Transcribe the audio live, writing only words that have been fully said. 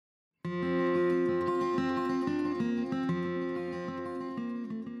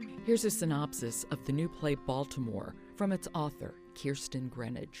Here's a synopsis of the new play Baltimore from its author, Kirsten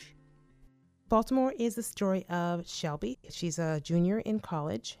Greenidge. Baltimore is the story of Shelby. She's a junior in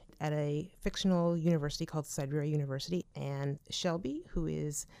college at a fictional university called Siberia University. And Shelby, who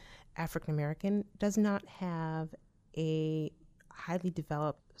is African American, does not have a highly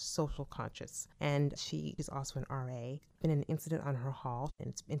developed social conscience. And she is also an RA. Been an incident on her hall,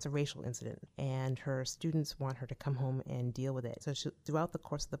 and it's a racial incident. And her students want her to come home and deal with it. So throughout the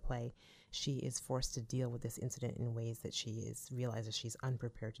course of the play, she is forced to deal with this incident in ways that realizes she's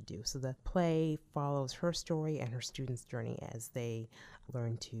unprepared to do. So the play follows her story and her students' journey as they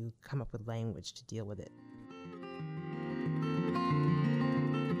learn to come up with language to deal with it.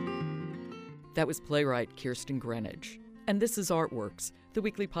 That was playwright Kirsten Greenidge. And this is Artworks, the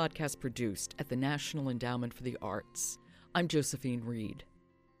weekly podcast produced at the National Endowment for the Arts. I'm Josephine Reed.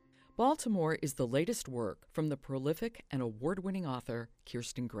 Baltimore is the latest work from the prolific and award-winning author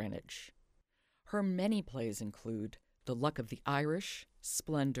Kirsten Greenidge. Her many plays include The Luck of the Irish,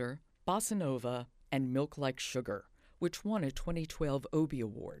 Splendor, Bossa Nova, and Milk Like Sugar, which won a 2012 Obie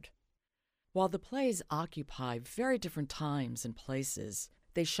Award. While the plays occupy very different times and places,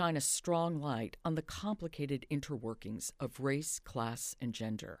 they shine a strong light on the complicated interworkings of race, class, and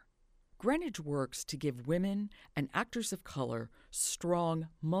gender. Greenidge works to give women and actors of color strong,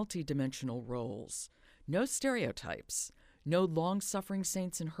 multidimensional roles. No stereotypes, no long-suffering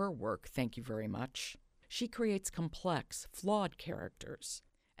saints in her work, thank you very much. She creates complex, flawed characters,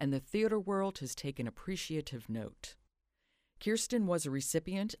 and the theater world has taken appreciative note. Kirsten was a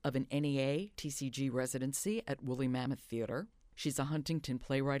recipient of an NEA TCG residency at Woolly Mammoth Theater. She's a Huntington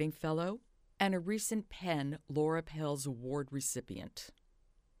Playwriting Fellow and a recent Penn Laura Pels Award recipient.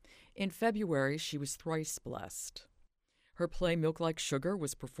 In February, she was thrice blessed. Her play Milk Like Sugar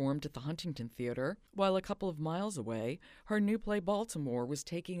was performed at the Huntington Theater, while a couple of miles away, her new play Baltimore was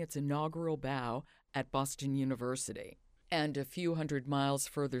taking its inaugural bow at Boston University. And a few hundred miles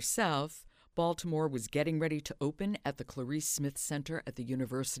further south, Baltimore was getting ready to open at the Clarice Smith Center at the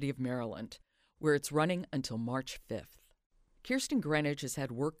University of Maryland, where it's running until March 5th. Kirsten Greenidge has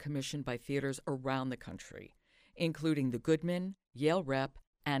had work commissioned by theaters around the country, including the Goodman, Yale Rep,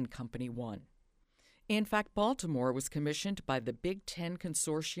 and Company One. In fact, Baltimore was commissioned by the Big Ten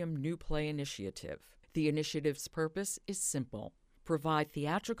Consortium New Play Initiative. The initiative's purpose is simple: provide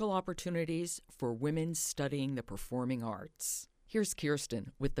theatrical opportunities for women studying the performing arts. Here's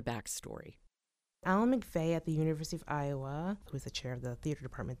Kirsten with the backstory. Alan McVeigh at the University of Iowa, who is the chair of the theater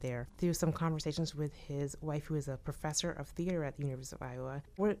department there, through some conversations with his wife, who is a professor of theater at the University of Iowa,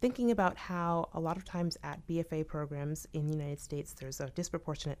 we're thinking about how a lot of times at BFA programs in the United States, there's a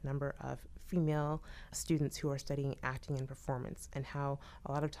disproportionate number of female students who are studying acting and performance, and how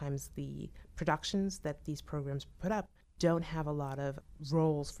a lot of times the productions that these programs put up don't have a lot of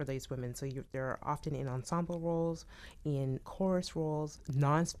roles for these women. So they're often in ensemble roles, in chorus roles,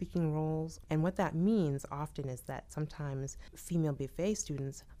 non-speaking roles. And what that means often is that sometimes female BFA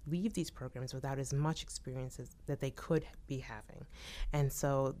students leave these programs without as much experience as that they could be having. And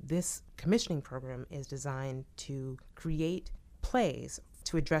so this commissioning program is designed to create plays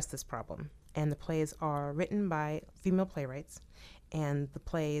to address this problem. And the plays are written by female playwrights, and the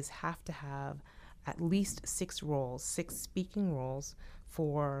plays have to have at least 6 speaking roles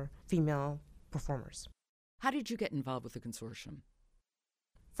for female performers. How did you get involved with the consortium?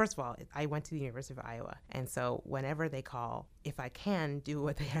 First of all, I went to the University of Iowa, and so whenever they call, if I can do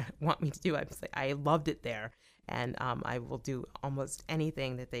what they want me to do, I loved it there, and I will do almost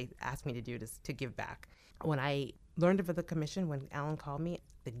anything that they ask me to do to give back. When I learned about the commission, when Alan called me, I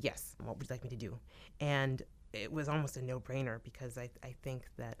said, yes, what would you like me to do? And it was almost a no-brainer, because I think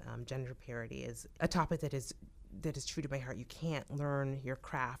that gender parity is a topic that is true to my heart. You can't learn your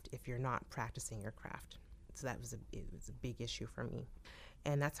craft if you're not practicing your craft. So it was a big issue for me.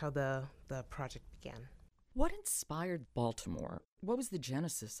 And that's how the project began. What inspired Baltimore? What was the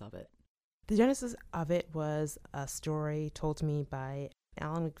genesis of it? The genesis of it was a story told to me by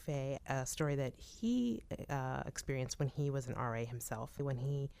Alan McVeigh, a story that he experienced when he was an RA himself. When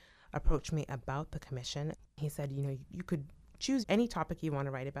he approached me about the commission, he said, you could choose any topic you want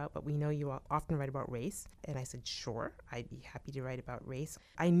to write about, but we know you often write about race. And I said, sure, I'd be happy to write about race.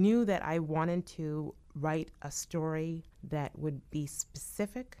 I knew that I wanted to write a story that would be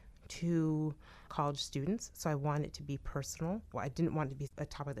specific to college students, so I wanted it to be personal. Well, I didn't want it to be a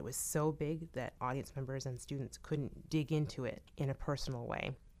topic that was so big that audience members and students couldn't dig into it in a personal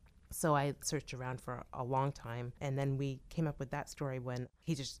way. So I searched around for a long time, and then we came up with that story when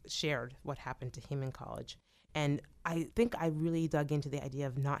he just shared what happened to him in college. And I think I really dug into the idea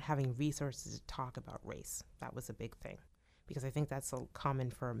of not having resources to talk about race. That was a big thing, because I think that's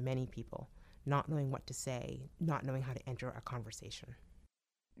common for many people, not knowing what to say, not knowing how to enter a conversation.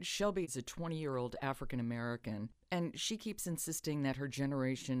 Shelby is a 20-year-old African American, and she keeps insisting that her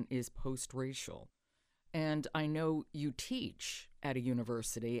generation is post-racial. And I know you teach at a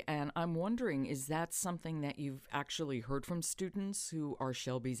university, and I'm wondering, is that something that you've actually heard from students who are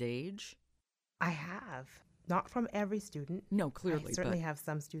Shelby's age? I have. Not from every student. No, clearly. I certainly have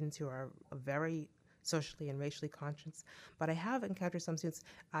some students who are very socially and racially conscious, but I have encountered some students.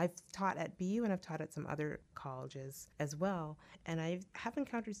 I've taught at BU and I've taught at some other colleges as well, and I have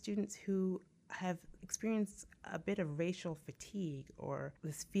encountered students who have experienced a bit of racial fatigue, or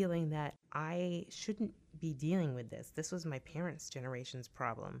this feeling that I shouldn't be dealing with this. This was my parents' generation's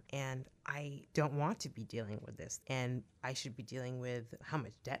problem, and I don't want to be dealing with this. And I should be dealing with how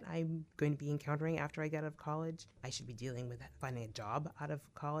much debt I'm going to be encountering after I get out of college. I should be dealing with finding a job out of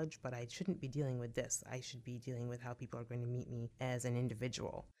college, but I shouldn't be dealing with this. I should be dealing with how people are going to meet me as an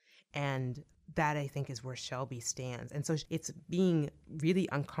individual. And that, I think, is where Shelby stands. And so it's being really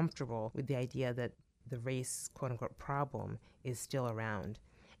uncomfortable with the idea that the race, quote unquote, problem is still around.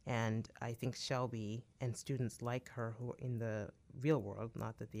 And I think Shelby and students like her who are in the real world,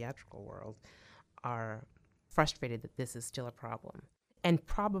 not the theatrical world, are frustrated that this is still a problem. And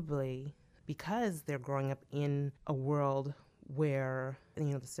probably because they're growing up in a world where,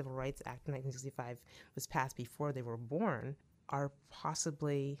 the Civil Rights Act of 1965 was passed before they were born, are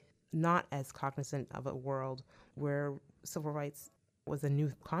possibly not as cognizant of a world where civil rights was a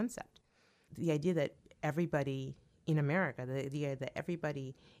new concept. The idea that everybody in America, the idea that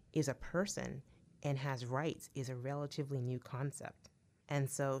everybody is a person and has rights is a relatively new concept. And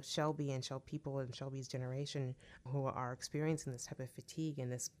so Shelby and people in Shelby's generation who are experiencing this type of fatigue and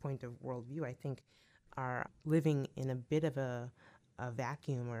this point of worldview, I think, are living in a bit of a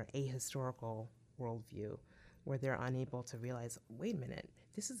vacuum or ahistorical worldview, where they're unable to realize, wait a minute,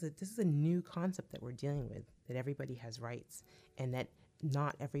 this is a new concept that we're dealing with, that everybody has rights, and that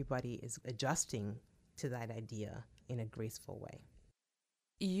not everybody is adjusting to that idea in a graceful way.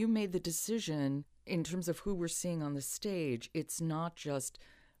 You made the decision in terms of who we're seeing on the stage. It's not just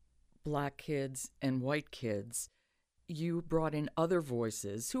Black kids and white kids. You brought in other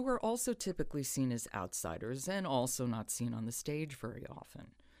voices who are also typically seen as outsiders and also not seen on the stage very often.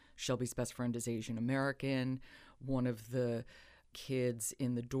 Shelby's best friend is Asian American. One of the kids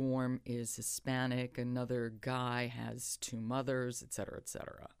in the dorm is Hispanic. Another guy has two mothers, et cetera, et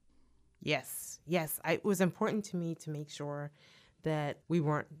cetera. Yes. It was important to me to make sure that we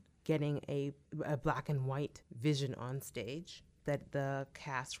weren't getting a black and white vision on stage, that the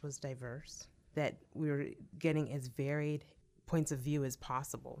cast was diverse, that we were getting as varied points of view as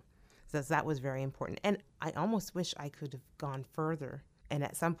possible. So that was very important. And I almost wish I could have gone further. And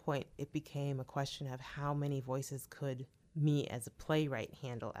at some point, it became a question of how many voices could me as a playwright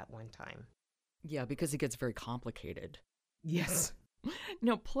handle at one time. Yeah, because it gets very complicated. Yes.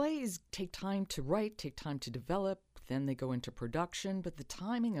 Now, plays take time to write, take time to develop, then they go into production, but the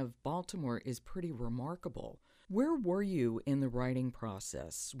timing of Baltimore is pretty remarkable. Where were you in the writing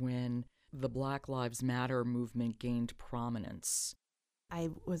process when the Black Lives Matter movement gained prominence?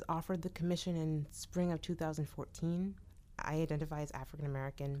 I was offered the commission in spring of 2014. I identify as African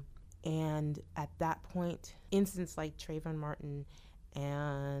American, and at that point, incidents like Trayvon Martin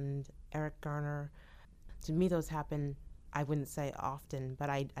and Eric Garner, to me those happen, I wouldn't say often, but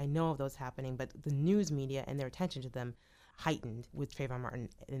I know of those happening, but the news media and their attention to them heightened with Trayvon Martin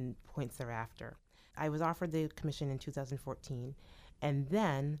in points thereafter. I was offered the commission in 2014, and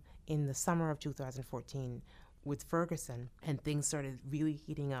then in the summer of 2014 with Ferguson, and things started really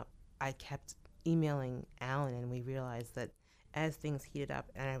heating up, I kept emailing Alan, and we realized that as things heated up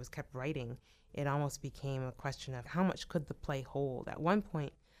and I was kept writing, it almost became a question of how much could the play hold. At one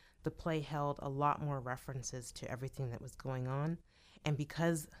point, the play held a lot more references to everything that was going on. And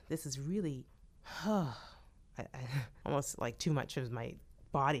because this is really, almost like too much of my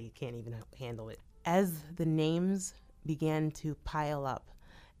body can't even handle it. As the names began to pile up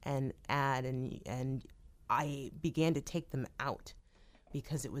and add, and I began to take them out,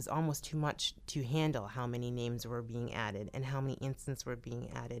 because it was almost too much to handle how many names were being added and how many instances were being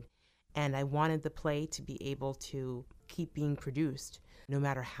added. And I wanted the play to be able to keep being produced no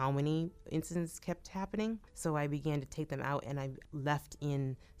matter how many incidents kept happening. So I began to take them out, and I left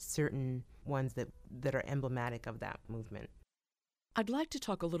in certain ones that are emblematic of that movement. I'd like to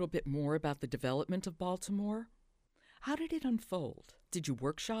talk a little bit more about the development of Baltimore. How did it unfold? Did you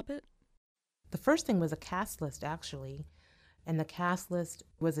workshop it? The first thing was a cast list, actually. And the cast list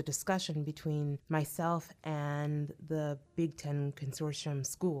was a discussion between myself and the Big Ten Consortium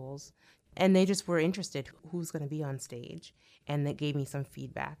schools And they just were interested who's going to be on stage. And that gave me some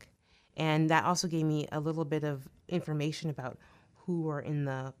feedback. And that also gave me a little bit of information about who were in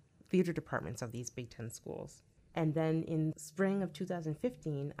the theater departments of these Big Ten schools. And then in spring of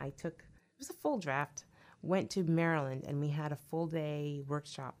 2015, it was a full draft, went to Maryland, and we had a full day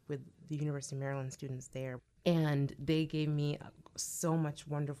workshop with the University of Maryland students there. And they gave me so much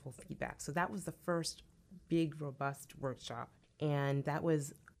wonderful feedback. So that was the first big, robust workshop. And that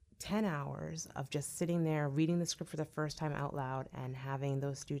was 10 hours of just sitting there, reading the script for the first time out loud, and having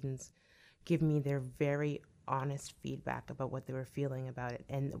those students give me their very honest feedback about what they were feeling about it.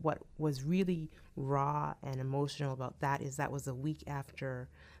 And what was really raw and emotional about that is that was a week after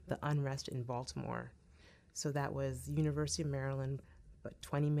the unrest in Baltimore. So that was University of Maryland, but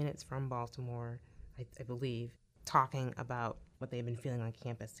 20 minutes from Baltimore, I believe, talking about what they'd been feeling on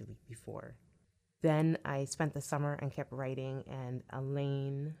campus the week before. Then I spent the summer and kept writing, and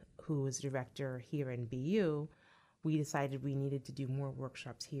Elaine, who was director here in BU, we decided we needed to do more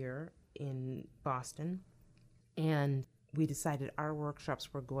workshops here in Boston. And we decided our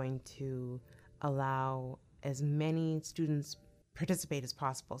workshops were going to allow as many students participate as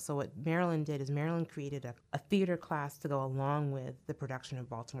possible. So what Maryland did is Maryland created a theater class to go along with the production of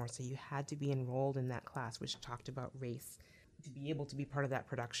Baltimore. So you had to be enrolled in that class, which talked about race, to be able to be part of that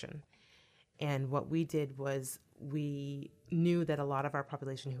production. And what we did was we knew that a lot of our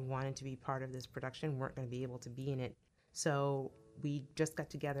population who wanted to be part of this production weren't going to be able to be in it. So we just got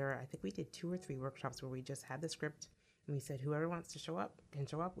together. I think we did 2 or 3 workshops where we just had the script and we said, whoever wants to show up can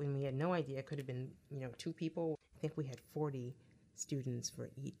show up. When we had no idea, it could have been, 2 people. I think we had 40 students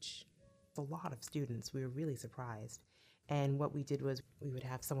for each. A lot of students. We were really surprised. And what we did was we would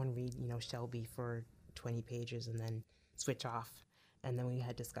have someone read, Shelby for 20 pages and then switch off. And then we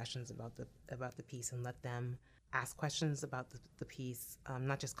had discussions about the piece and let them ask questions about the piece,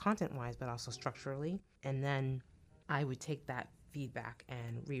 not just content-wise, but also structurally. And then I would take that feedback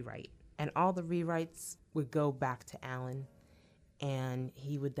and rewrite. And all the rewrites would go back to Alan, and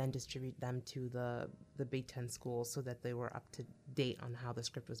he would then distribute them to the Big Ten schools so that they were up to date on how the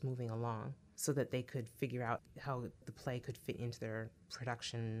script was moving along, so that they could figure out how the play could fit into their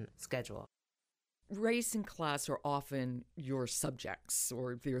production schedule. Race and class are often your subjects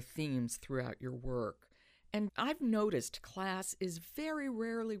or their themes throughout your work. And I've noticed class is very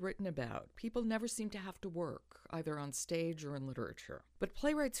rarely written about. People never seem to have to work, either on stage or in literature. But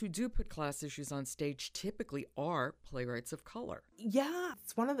playwrights who do put class issues on stage typically are playwrights of color. Yeah,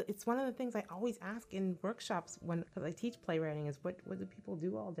 it's one of the things I always ask in workshops because I teach playwriting is what do people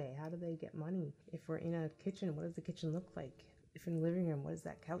do all day? How do they get money? If we're in a kitchen, what does the kitchen look like? If in the living room, what does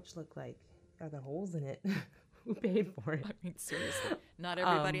that couch look like? Are there holes in it? Who paid for it? I mean, seriously, not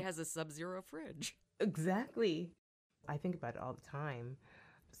everybody has a sub-zero fridge. Exactly. I think about it all the time.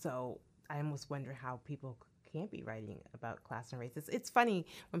 So I almost wonder how people can't be writing about class and race. It's funny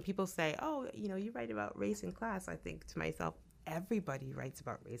when people say, oh, you write about race and class. I think to myself, everybody writes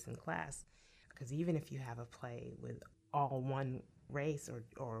about race and class. Because even if you have a play with all one race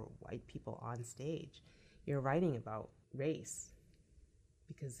or white people on stage, you're writing about race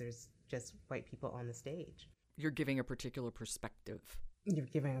because there's just white people on the stage. You're giving a particular perspective. You're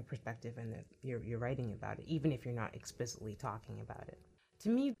giving a perspective and that you're writing about it, even if you're not explicitly talking about it. To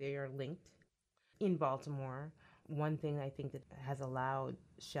me, they are linked. In Baltimore, one thing I think that has allowed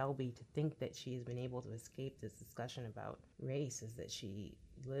Shelby to think that she has been able to escape this discussion about race is that she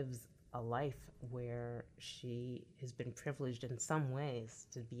lives a life where she has been privileged in some ways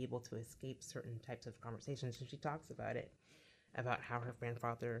to be able to escape certain types of conversations, and she talks about it. About how her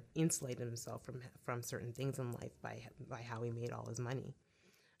grandfather insulated himself from certain things in life by how he made all his money.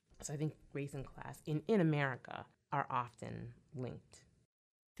 So I think race and class in America are often linked.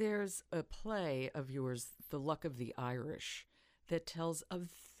 There's a play of yours, The Luck of the Irish, that tells a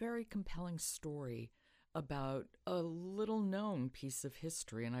very compelling story about a little-known piece of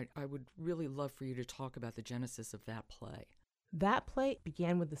history, and I would really love for you to talk about the genesis of that play. That play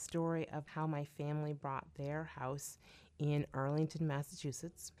began with the story of how my family bought their house in Arlington,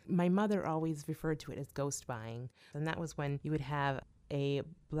 Massachusetts. My mother always referred to it as ghost buying, and that was when you would have a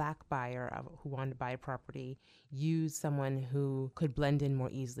black buyer who wanted to buy a property use someone who could blend in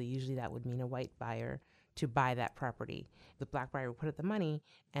more easily. Usually that would mean a white buyer to buy that property. The black buyer would put up the money,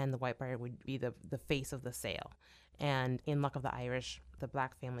 and the white buyer would be the face of the sale. And in Luck of the Irish, the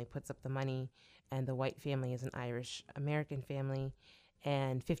black family puts up the money, and the white family is an Irish-American family.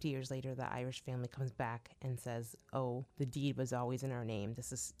 And 50 years later, the Irish family comes back and says, oh, the deed was always in our name.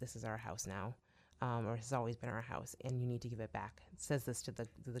 This is our house now, or has always been our house, and you need to give it back. It says this to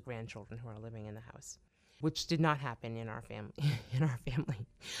the grandchildren who are living in the house, which did not happen in our family.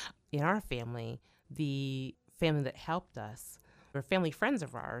 in our family, the family that helped us were family friends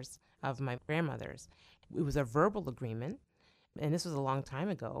of ours, of my grandmother's. It was a verbal agreement, and this was a long time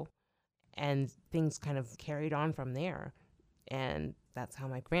ago, and things kind of carried on from there. And that's how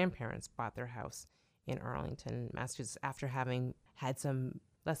my grandparents bought their house in Arlington, Massachusetts, after having had some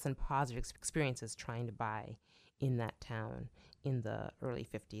less than positive experiences trying to buy in that town in the early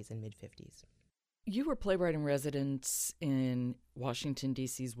 50s and mid 50s. You were playwright in residence in Washington,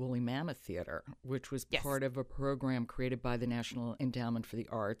 D.C.'s Woolly Mammoth Theater, which was part of a program created by the National Endowment for the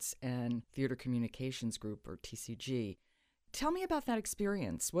Arts and Theater Communications Group, or TCG. Tell me about that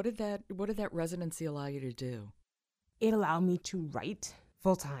experience. What did that residency allow you to do? It allowed me to write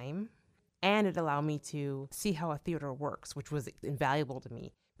full-time, and it allowed me to see how a theater works, which was invaluable to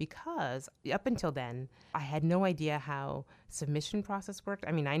me. Because up until then, I had no idea how submission process worked.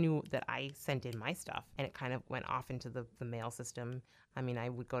 I mean, I knew that I sent in my stuff and it kind of went off into the mail system. I mean, I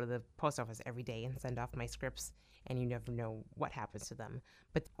would go to the post office every day and send off my scripts, and you never know what happens to them.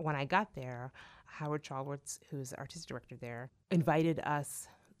 But when I got there, Howard Chalwartz, who's the artistic director there, invited us,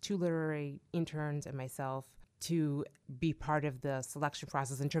 2 literary interns and myself, to be part of the selection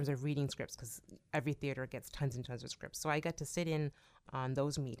process in terms of reading scripts, because every theater gets tons and tons of scripts. So I got to sit in on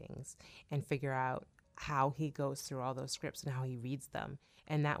those meetings and figure out how he goes through all those scripts and how he reads them.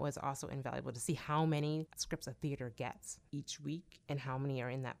 And that was also invaluable to see how many scripts a theater gets each week and how many are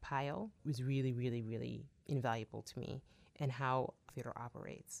in that pile. It was really, really, really invaluable to me, and how theater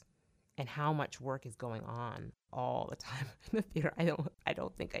operates and how much work is going on all the time in the theater. I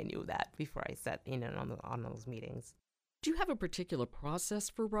don't think I knew that before I sat in on those meetings. Do you have a particular process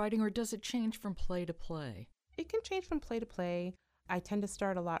for writing, or does it change from play to play? It can change from play to play. I tend to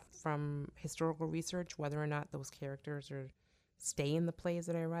start a lot from historical research, whether or not those characters stay in the plays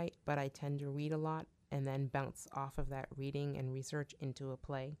that I write, but I tend to read a lot and then bounce off of that reading and research into a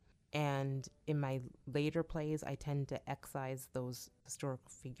play. And in my later plays, I tend to excise those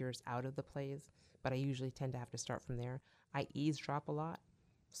historical figures out of the plays, but I usually tend to have to start from there. I eavesdrop a lot,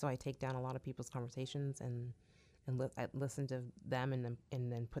 so I take down a lot of people's conversations and I listen to them and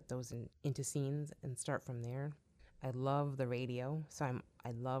then put those into scenes and start from there. I love the radio, so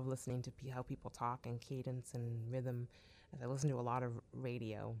I love listening to how people talk and cadence and rhythm. I listen to a lot of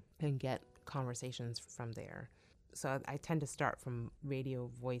radio and get conversations from there. So I tend to start from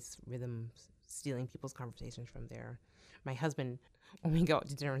radio, voice, rhythm, stealing people's conversations from there. My husband, when we go out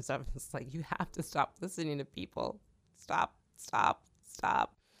to dinner and stuff, it's like, you have to stop listening to people. Stop.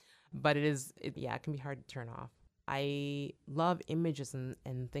 But it can be hard to turn off. I love images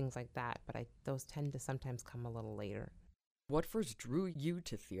and things like that, but those tend to sometimes come a little later. What first drew you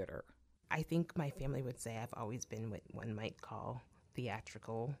to theater? I think my family would say I've always been what one might call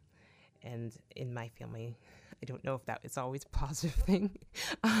theatrical. And in my family, I don't know if that is always a positive thing.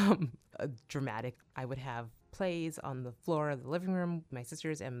 Dramatic. I would have plays on the floor of the living room. My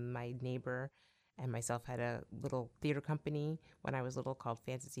sisters and my neighbor and myself had a little theater company when I was little called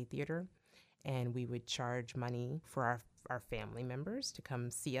Fantasy Theater. And we would charge money for our family members to come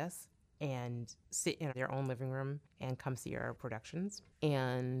see us and sit in their own living room and come see our productions.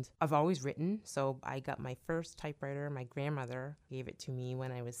 And I've always written, so I got my first typewriter. My grandmother gave it to me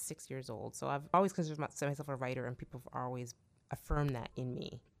when I was 6 years old. So I've always considered myself a writer, and people have always affirmed that in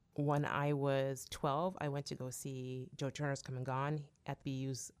me. When I was 12, I went to go see Joe Turner's Come and Gone at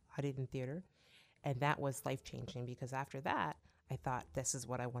BU's Huntington Theater, and that was life-changing because after that, I thought, this is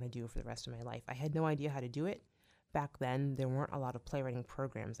what I want to do for the rest of my life. I had no idea how to do it. Back then, there weren't a lot of playwriting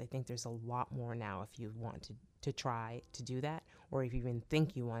programs. I think there's a lot more now if you want to try to do that, or if you even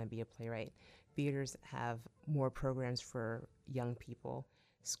think you want to be a playwright. Theaters have more programs for young people.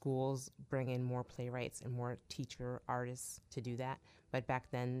 Schools bring in more playwrights and more teacher artists to do that. But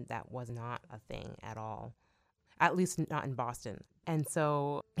back then, that was not a thing at all, at least not in Boston. And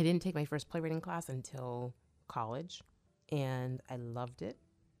so I didn't take my first playwriting class until college, and I loved it.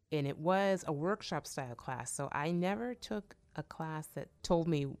 And it was a workshop style class, so I never took a class that told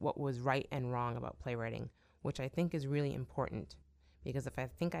me what was right and wrong about playwriting, which I think is really important. Because if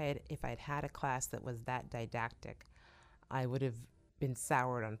I'd had a class that was that didactic, I would have been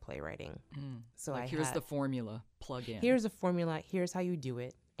soured on playwriting. So here's the formula, plug in. Here's a formula, here's how you do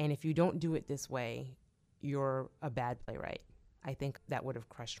it, and if you don't do it this way, you're a bad playwright. I think that would have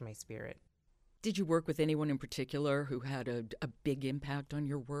crushed my spirit. Did you work with anyone in particular who had a big impact on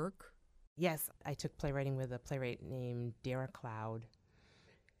your work? Yes, I took playwriting with a playwright named Dara Cloud,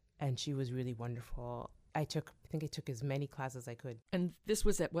 and she was really wonderful. I think I took as many classes as I could. And this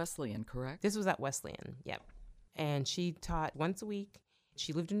was at Wesleyan, correct? This was at Wesleyan, yep. And she taught once a week.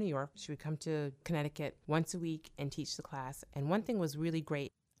 She lived in New York. She would come to Connecticut once a week and teach the class. And one thing was really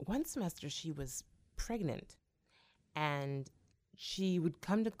great. one semester she was pregnant, and she would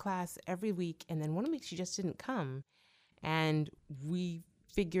come to class every week, and then one week she just didn't come. And we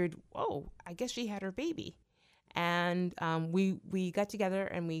figured, oh, I guess she had her baby. And we got together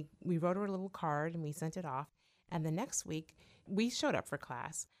and we wrote her a little card and we sent it off. And the next week we showed up for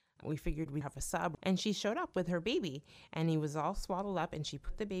class. We figured we'd have a sub, and she showed up with her baby, and he was all swaddled up, and she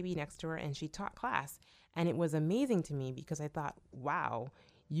put the baby next to her and she taught class. And it was amazing to me because I thought, wow,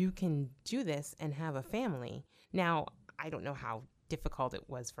 you can do this and have a family. Now, I don't know how difficult it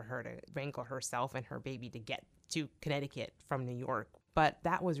was for her to wrangle herself and her baby to get to Connecticut from New York. But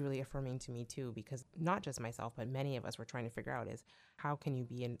that was really affirming to me too, because not just myself, but many of us were trying to figure out is how can you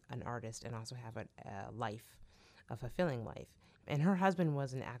be an artist and also have a life, a fulfilling life. And her husband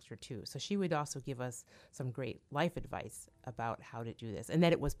was an actor too. So she would also give us some great life advice about how to do this, and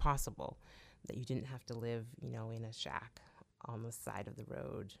that it was possible, that you didn't have to live, in a shack on the side of the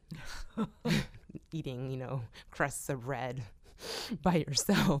road, eating, crusts of bread by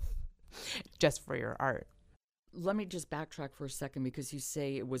yourself just for your art. Let me just backtrack for a second, because you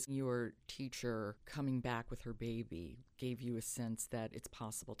say it was your teacher coming back with her baby gave you a sense that it's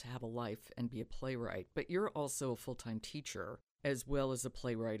possible to have a life and be a playwright. But you're also a full-time teacher, as well as a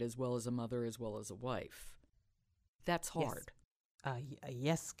playwright, as well as a mother, as well as a wife. That's hard.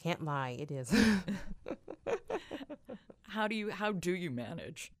 Yes, can't lie, it is. How do you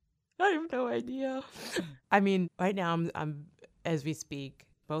manage? I have no idea. I mean, right now I'm as we speak,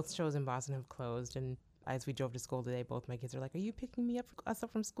 both shows in Boston have closed, and as we drove to school today, both my kids are like, are you picking us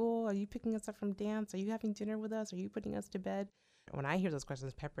up from school? Are you picking us up from dance? Are you having dinner with us? Are you putting us to bed? When I hear those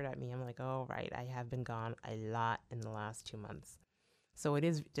questions peppered at me, I'm like, oh, right, I have been gone a lot in the last 2 months. So it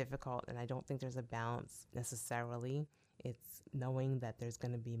is difficult, and I don't think there's a balance necessarily. It's knowing that there's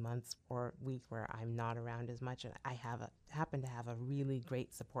going to be months or weeks where I'm not around as much, and I happen to have a really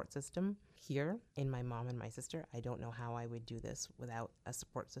great support system here in my mom and my sister. I don't know how I would do this without a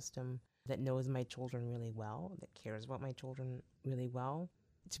support system that knows my children really well, that cares about my children really well.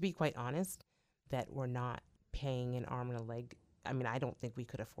 To be quite honest, that we're not paying an arm and a leg. I mean, I don't think we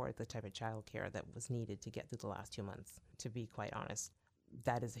could afford the type of childcare that was needed to get through the last 2 months, to be quite honest.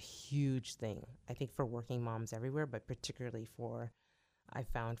 That is a huge thing, I think, for working moms everywhere, but particularly I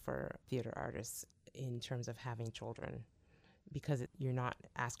found for theater artists in terms of having children, because you're not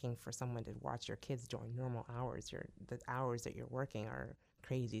asking for someone to watch your kids during normal hours. The hours that you're working are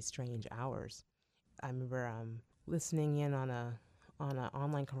crazy, strange hours. I remember listening in on an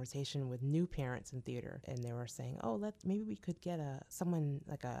online conversation with new parents in theater, and they were saying, oh, maybe we could get someone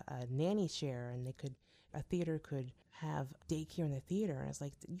like a nanny share, and a theater could have daycare in the theater. And it's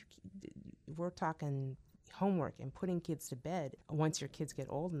like, we're talking homework and putting kids to bed. Once your kids get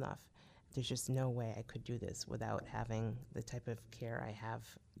old enough, there's just no way I could do this without having the type of care I have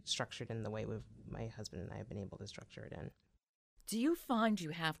structured in the way my husband and I have been able to structure it in. Do you find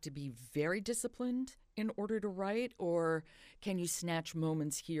you have to be very disciplined in order to write, or can you snatch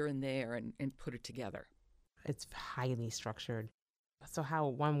moments here and there and put it together? It's highly structured. So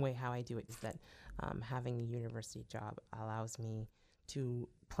one way how I do it is that having a university job allows me to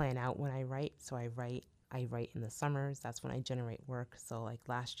plan out when I write. So I write in the summers. That's when I generate work. So like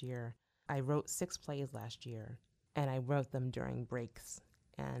last year, I wrote 6 plays last year, and I wrote them during breaks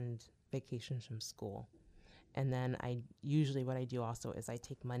and vacations from school. And then what I do also is I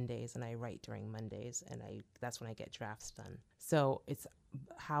take Mondays and I write during Mondays, and that's when I get drafts done. So it's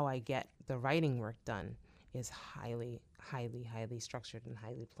how I get the writing work done is highly, highly, highly structured and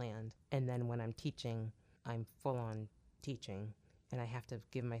highly planned. And then when I'm teaching, I'm full on teaching, and I have to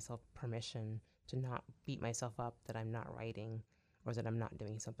give myself permission to not beat myself up that I'm not writing or that I'm not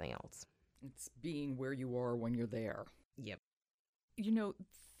doing something else. It's being where you are when you're there. Yep.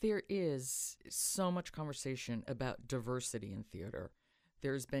 There is so much conversation about diversity in theater.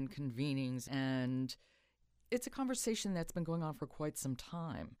 There's been convenings, and it's a conversation that's been going on for quite some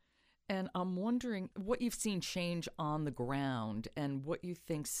time. And I'm wondering what you've seen change on the ground and what you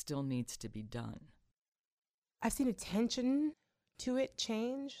think still needs to be done. I've seen attention to it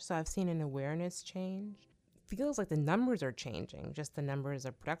change. So I've seen an awareness change. It feels like the numbers are changing, just the numbers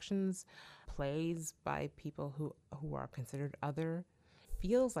of productions, plays by people who are considered other.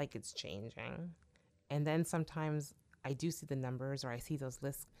 Feels like it's changing. And then sometimes I do see the numbers, or I see the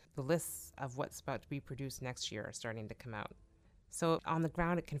lists of what's about to be produced next year are starting to come out. So on the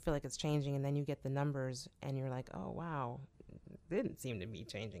ground, it can feel like it's changing, and then you get the numbers, and you're like, oh, wow, it didn't seem to be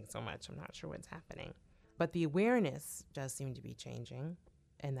changing so much. I'm not sure what's happening. But the awareness does seem to be changing,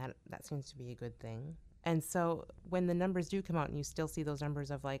 and that seems to be a good thing. And so when the numbers do come out, and you still see those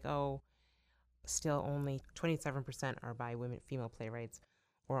numbers of like, oh, still only 27% are by female playwrights,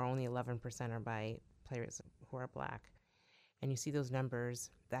 or only 11% are by playwrights who are Black, and you see those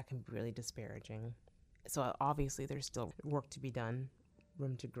numbers, that can be really disparaging. So obviously there's still work to be done,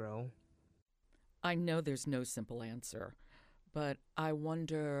 room to grow. I know there's no simple answer, but I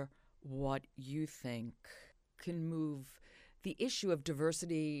wonder what you think can move the issue of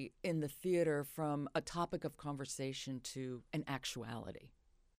diversity in the theater from a topic of conversation to an actuality.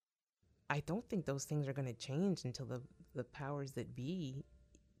 I don't think those things are going to change until the powers that be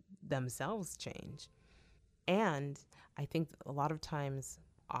themselves change. And I think a lot of times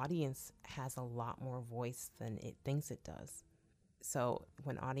audience has a lot more voice than it thinks it does. So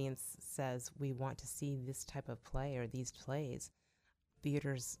when audience says we want to see this type of play or these plays,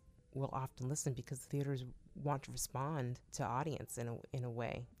 theaters will often listen because theaters want to respond to audience in a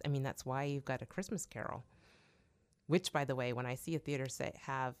way. I mean, that's why you've got A Christmas Carol, which, by the way, when I see a theater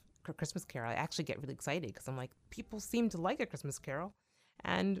have A Christmas Carol, I actually get really excited because I'm like, people seem to like A Christmas Carol.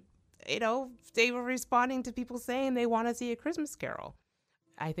 And, they were responding to people saying they want to see A Christmas Carol.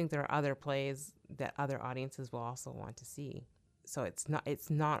 I think there are other plays that other audiences will also want to see. So it's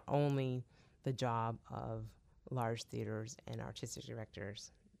not only the job of large theaters and artistic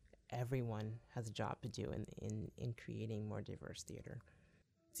directors. Everyone has a job to do in creating more diverse theater.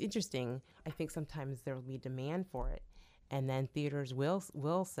 It's interesting. I think sometimes there will be demand for it, and then theaters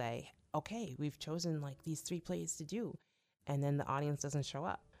will say, okay, we've chosen like these 3 plays to do, and then the audience doesn't show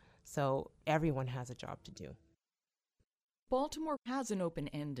up. So everyone has a job to do. Baltimore has an open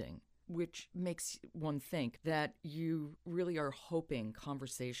ending, which makes one think that you really are hoping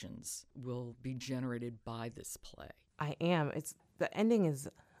conversations will be generated by this play. I am. The ending is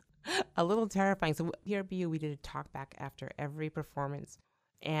a little terrifying. So here at BU, we did a talk back after every performance,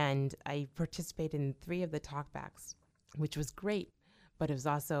 and I participated in 3 of the talkbacks, which was great, but it was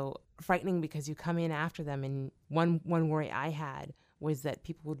also frightening because you come in after them, and one worry I had was that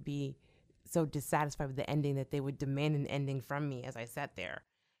people would be so dissatisfied with the ending that they would demand an ending from me as I sat there.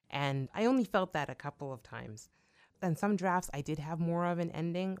 And I only felt that a couple of times. In some drafts, I did have more of an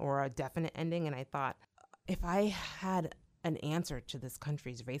ending or a definite ending, and I thought, if I had an answer to this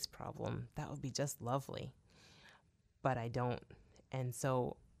country's race problem, that would be just lovely. But I don't. And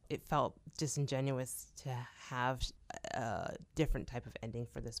so it felt disingenuous to have a different type of ending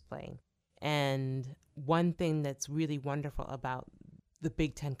for this play. And one thing that's really wonderful about the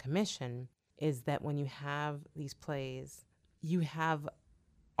Big Ten Commission is that when you have these plays, you have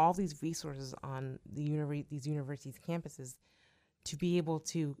all these resources on these universities' campuses to be able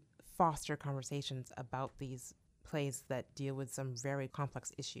to foster conversations about these plays that deal with some very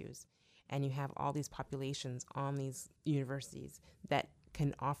complex issues. And you have all these populations on these universities that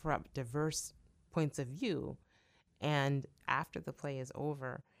can offer up diverse points of view. And after the play is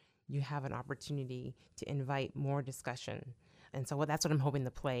over, you have an opportunity to invite more discussion. And so that's what I'm hoping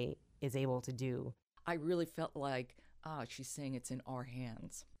the play is able to do. I really felt like, she's saying it's in our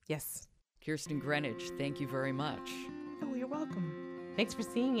hands. Yes. Kirsten Greenidge, thank you very much. Oh, you're welcome. Thanks for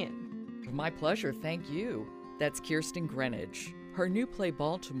seeing it. My pleasure, thank you. That's Kirsten Greenidge. Her new play,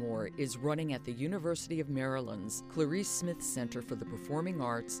 Baltimore, is running at the University of Maryland's Clarice Smith Center for the Performing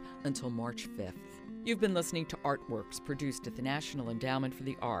Arts until March 5th. You've been listening to Artworks, produced at the National Endowment for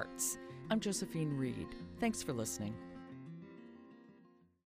the Arts. I'm Josephine Reed. Thanks for listening.